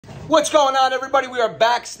What's going on, everybody? We are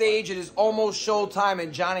backstage. It is almost showtime,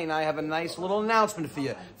 and Johnny and I have a nice little announcement for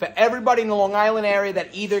you. For everybody in the Long Island area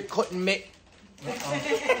that either couldn't make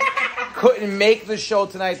the show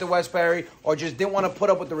tonight at the Westbury or just didn't want to put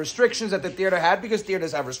up with the restrictions that the theater had, because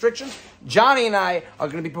theaters have restrictions, Johnny and I are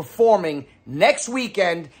going to be performing next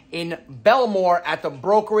weekend in Belmore at the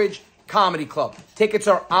Brokerage Comedy Club. Tickets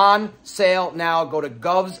are on sale now. Go to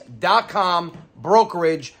govs.com,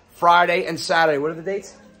 Brokerage, Friday and Saturday. What are the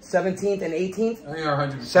dates? 17th and 18th? I think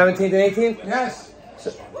 100. 17th and 18th? Yes. So,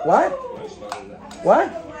 what? What?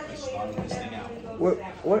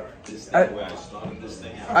 What?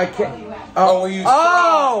 I can't.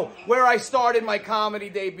 Where I started my comedy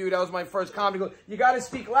debut. That was my first comedy. You got to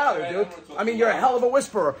speak louder, dude. I mean, you're a hell of a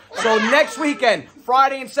whisperer. So next weekend,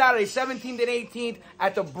 Friday and Saturday, 17th and 18th,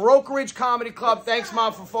 at the Brokerage Comedy Club. Thanks,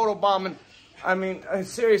 Mom, for photobombing. I mean,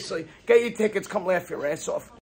 seriously, get your tickets. Come laugh your ass off.